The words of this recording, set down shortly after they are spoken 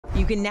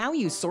You can now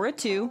use Sora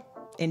 2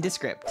 in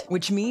Descript,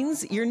 which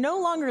means you're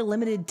no longer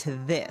limited to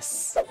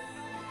this.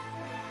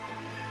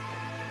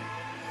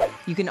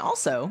 You can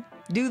also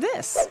do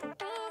this.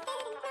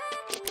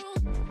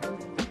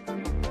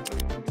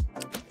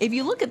 If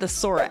you look at the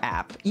Sora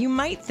app, you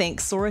might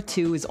think Sora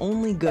 2 is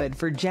only good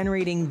for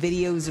generating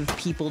videos of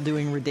people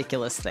doing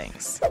ridiculous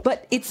things.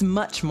 But it's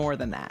much more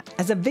than that.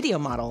 As a video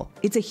model,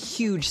 it's a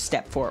huge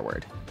step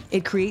forward.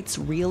 It creates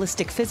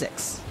realistic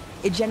physics.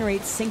 It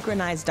generates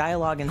synchronized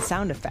dialogue and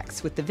sound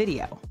effects with the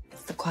video.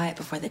 It's the quiet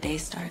before the day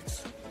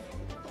starts.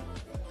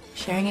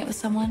 Sharing it with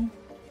someone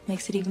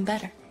makes it even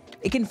better.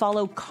 It can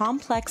follow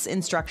complex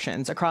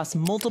instructions across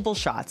multiple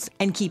shots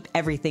and keep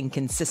everything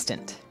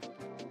consistent.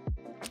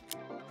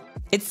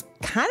 It's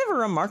kind of a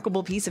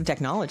remarkable piece of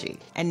technology.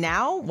 And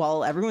now,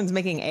 while everyone's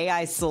making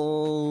AI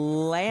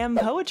slam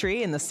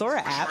poetry in the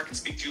Sora app,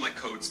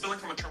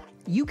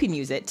 you can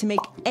use it to make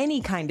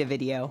any kind of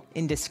video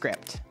in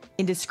Descript.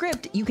 In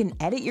Descript, you can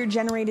edit your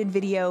generated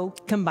video,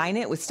 combine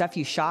it with stuff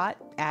you shot,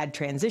 add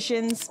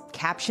transitions,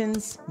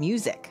 captions,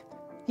 music.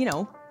 You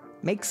know,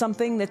 make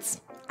something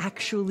that's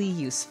actually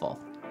useful.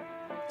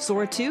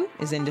 Sora 2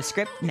 is in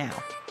Descript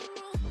now.